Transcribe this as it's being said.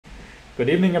Good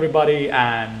evening, everybody,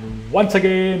 and once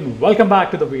again, welcome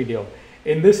back to the video.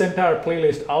 In this entire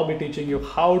playlist, I'll be teaching you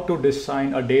how to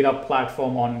design a data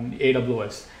platform on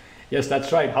AWS. Yes,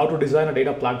 that's right, how to design a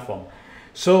data platform.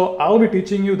 So I'll be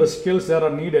teaching you the skills that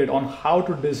are needed on how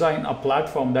to design a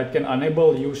platform that can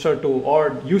enable users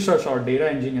or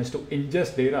data engineers to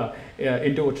ingest data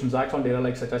into a transactional data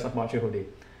lake such as Apache Hudi.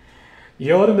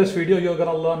 Here in this video, you're going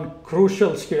to learn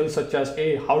crucial skills such as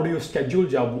how do you schedule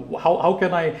job? How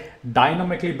can I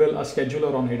dynamically build a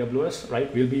scheduler on AWS,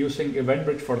 right? We'll be using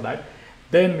EventBridge for that.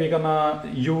 Then we're going to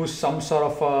use some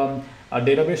sort of a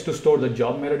database to store the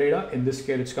job metadata. In this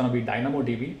case, it's going to be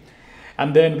DynamoDB.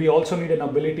 And then we also need an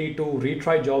ability to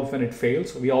retry jobs when it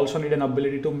fails. We also need an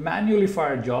ability to manually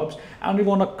fire jobs, and we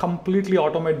want to completely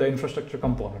automate the infrastructure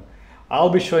component. I'll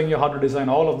be showing you how to design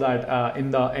all of that in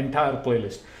the entire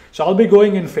playlist. So I'll be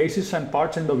going in phases and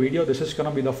parts in the video. This is going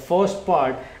to be the first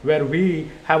part where we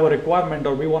have a requirement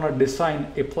or we want to design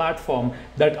a platform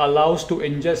that allows to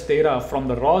ingest data from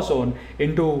the raw zone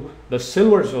into the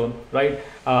silver zone, right?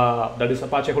 That is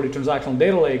Apache Hudi Transactional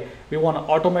Data Lake. We want to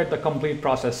automate the complete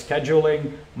process,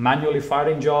 scheduling, manually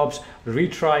firing jobs,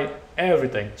 retry,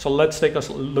 everything. So let's take a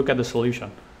look at the solution.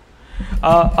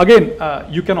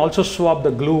 You can also swap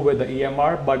the glue with the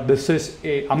EMR, but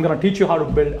I'm going to teach you how to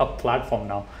build a platform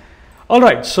now. All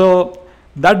right, so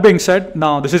that being said,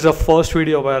 now this is the first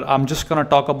video where I'm just going to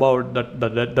talk about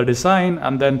the design,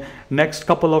 and then next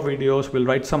couple of videos we'll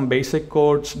write some basic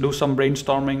codes, do some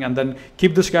brainstorming, and then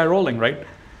keep this guy rolling, right?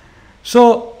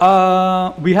 So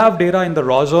we have data in the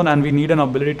raw zone, and we need an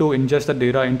ability to ingest the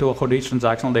data into a Hudi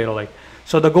Transactional Data Lake.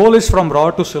 So the goal is from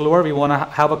raw to silver, we want to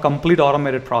have a complete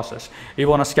automated process. We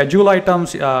want to schedule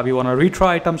items, we want to retry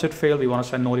items that fail, we want to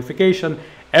send notification,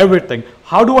 everything.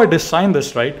 How do I design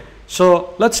this, right?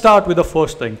 So let's start with the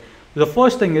first thing. The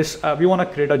first thing is we want to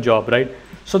create a job, right?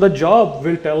 So the job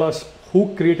will tell us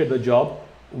who created the job,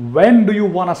 when do you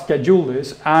want to schedule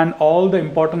this, and all the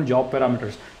important job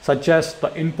parameters, such as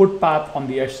the input path on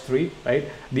the S3, right?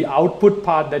 The output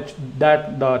path that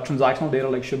the transactional data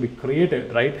lake should be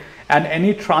created, right? And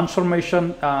any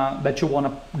transformation that you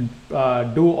want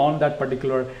to do on that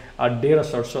particular data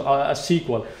source, so a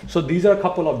SQL. So these are a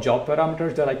couple of job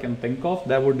parameters that I can think of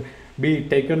that would be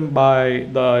taken by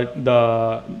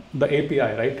the API,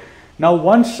 right? Now,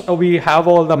 once we have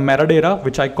all the metadata,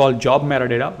 which I call job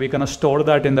metadata, we're going to store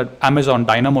that in the Amazon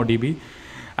DynamoDB.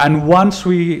 And once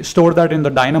we store that in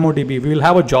the DynamoDB, we will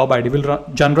have a job ID. We'll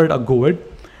generate a GUID.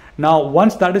 Now,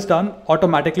 once that is done,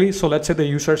 automatically, so let's say the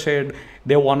user said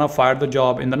they want to fire the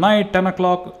job in the night, 10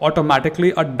 o'clock,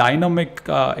 automatically a dynamic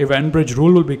EventBridge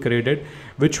rule will be created,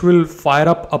 which will fire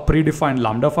up a predefined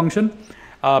Lambda function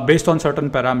based on certain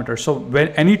parameters. So when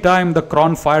anytime the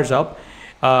cron fires up,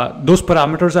 those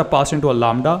parameters are passed into a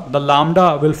Lambda. The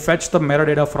Lambda will fetch the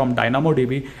metadata from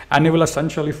DynamoDB, and it will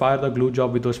essentially fire the glue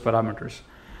job with those parameters.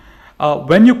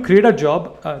 When you create a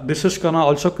job, this is going to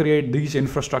also create these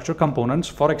infrastructure components.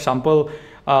 For example,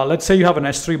 let's say you have an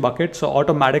S3 bucket, so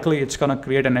automatically it's going to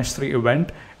create an S3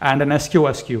 event and an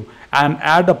SQSQ and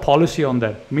add a policy on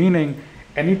that, meaning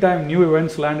anytime new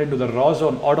events land into the raw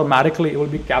zone, automatically it will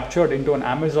be captured into an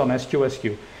Amazon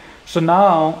SQSQ. So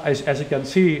now, as you can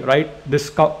see, right, this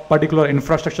particular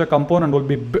infrastructure component will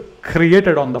be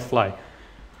created on the fly.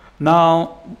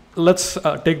 Now, let's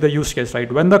take the use case,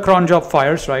 right? When the cron job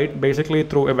fires, right, basically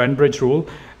through EventBridge rule,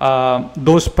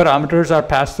 those parameters are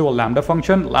passed through a Lambda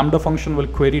function. Lambda function will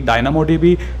query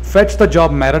DynamoDB, fetch the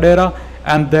job metadata,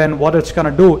 and then what it's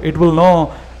going to do, it will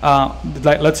know,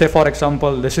 like, let's say, for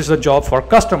example, this is a job for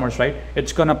customers, right?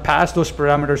 It's going to pass those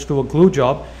parameters to a glue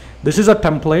job. This is a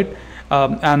template.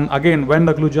 And again, when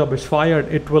the glue job is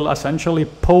fired, it will essentially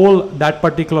poll that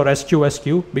particular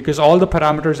SQSQ because all the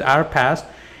parameters are passed.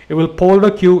 It will poll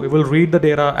the queue, it will read the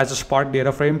data as a Spark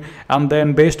data frame, and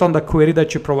then based on the query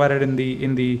that you provided in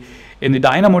the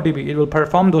DynamoDB, it will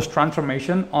perform those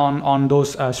transformation on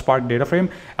those Spark data frame,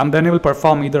 and then it will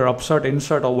perform either upsert,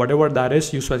 insert, or whatever that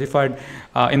is you specified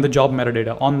in the job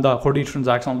metadata on the Hudi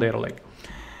Transactional Data Lake.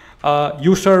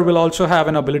 User will also have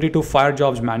an ability to fire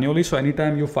jobs manually. So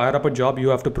anytime you fire up a job, you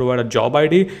have to provide a job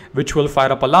ID, which will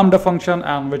fire up a Lambda function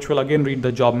and which will again read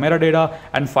the job metadata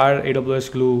and fire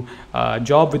AWS Glue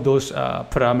job with those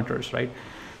parameters, right?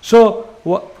 So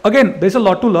again, there's a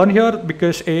lot to learn here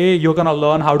because you're gonna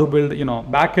learn how to build,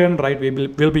 backend, right?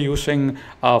 We'll be using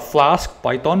Flask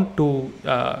Python to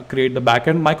create the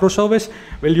backend microservice.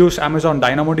 We'll use Amazon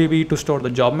DynamoDB to store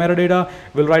the job metadata.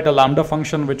 We'll write a Lambda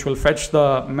function which will fetch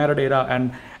the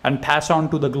metadata and pass on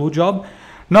to the glue job.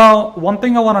 Now, one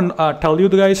thing I want to tell you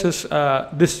guys is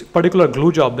this particular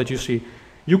glue job that you see.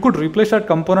 you could replace that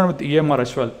component with EMR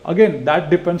as well. Again, that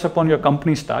depends upon your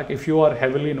company stack. If you are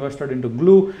heavily invested into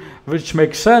Glue, which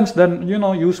makes sense, then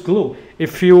use Glue.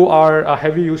 If you are a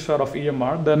heavy user of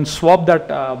EMR, then swap that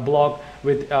block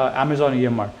with Amazon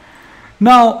EMR.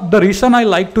 Now, the reason I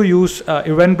like to use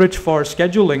EventBridge for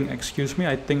scheduling, excuse me,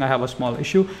 I think I have a small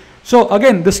issue. So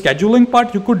again, the scheduling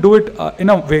part, you could do it in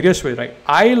a various way, right?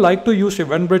 I like to use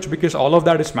EventBridge because all of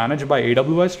that is managed by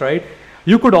AWS, right?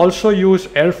 You could also use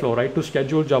Airflow, right, to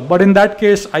schedule job. But in that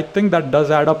case, I think that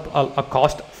does add up a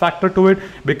cost factor to it,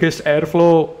 because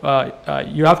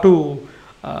Airflow, you have to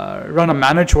run a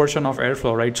managed version of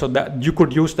Airflow, right? So that you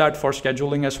could use that for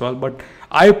scheduling as well. But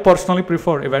I personally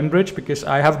prefer EventBridge because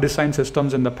I have designed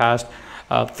systems in the past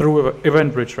through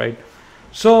EventBridge, right?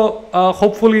 So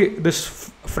hopefully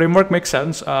this framework makes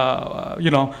sense.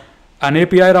 An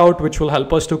API route which will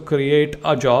help us to create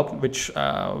a job, which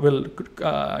will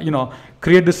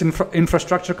create this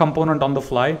infrastructure component on the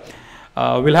fly.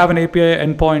 We'll have an API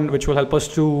endpoint which will help us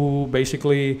to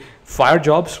basically fire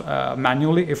jobs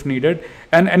manually if needed.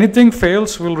 And anything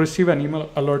fails, we'll receive an email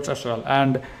alerts as well.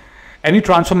 And any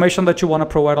transformation that you want to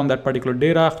provide on that particular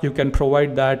data, you can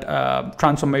provide that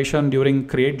transformation during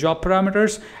create job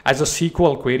parameters as a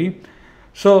SQL query.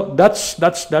 So that's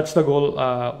the goal,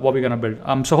 what we're gonna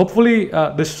build. So hopefully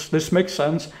this makes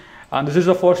sense. And this is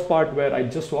the first part where I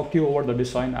just walked you over the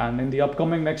design. And in the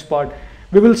upcoming next part,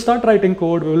 we will start writing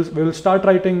code. We will start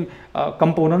writing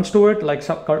components to it, like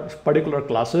some particular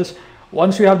classes.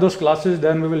 Once we have those classes,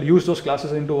 then we will use those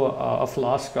classes into a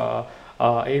Flask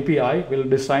API. We'll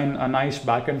design a nice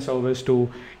backend service to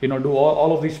do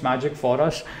all of this magic for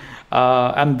us.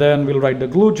 And then we'll write the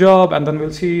Glue job, and then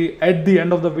we'll see at the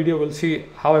end of the video, we'll see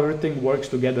how everything works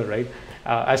together, right?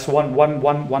 As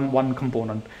one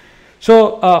component.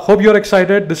 So hope you're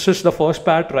excited. This is the first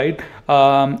part, right?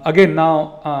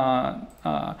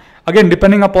 Again,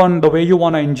 depending upon the way you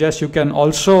want to ingest, you can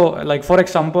also, like for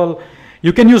example,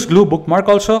 you can use Glue Bookmark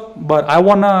also, but I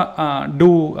want to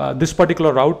do this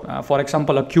particular route, for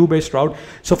example, a queue-based route.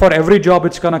 So for every job,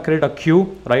 it's going to create a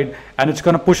queue, right? And it's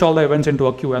going to push all the events into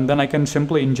a queue, and then I can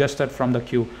simply ingest that from the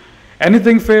queue.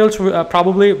 Anything fails,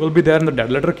 probably will be there in the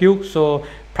dead letter queue. So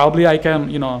probably I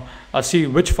can, see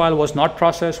which file was not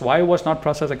processed, why it was not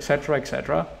processed,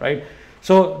 etc., right?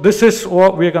 So this is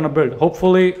what we're going to build.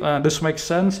 Hopefully this makes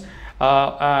sense.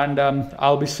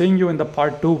 I'll be seeing you in the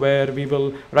part 2, where we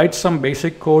will write some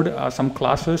basic code, some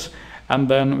classes, and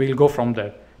then we'll go from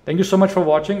there. Thank you so much for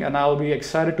watching, and I'll be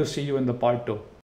excited to see you in the part 2.